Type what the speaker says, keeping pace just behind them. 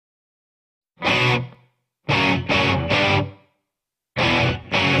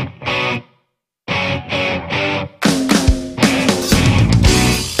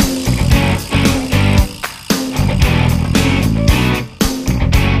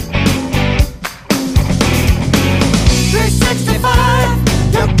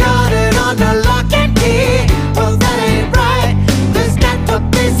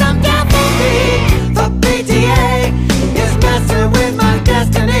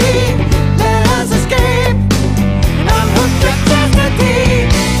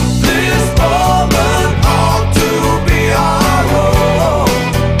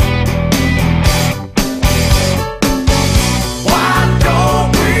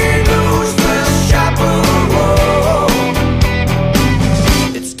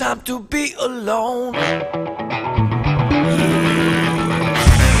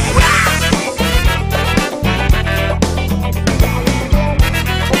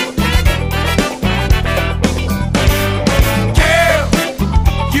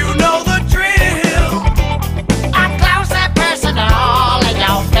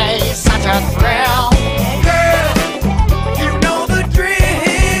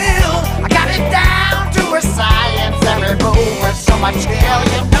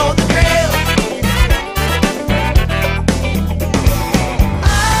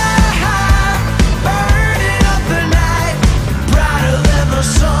the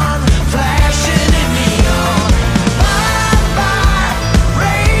sun, flashing in neon. Fire,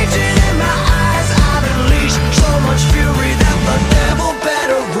 raging in my eyes. I've unleashed so much fury that the devil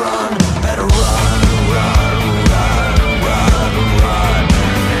better run, better run, run, run, run, run.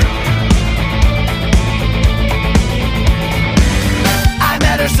 I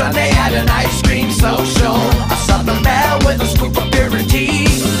met her Sunday at an ice cream social. A Southern belle with a scoop of purity.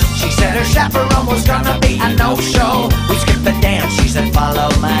 She said her chaperone was gonna be a no-show.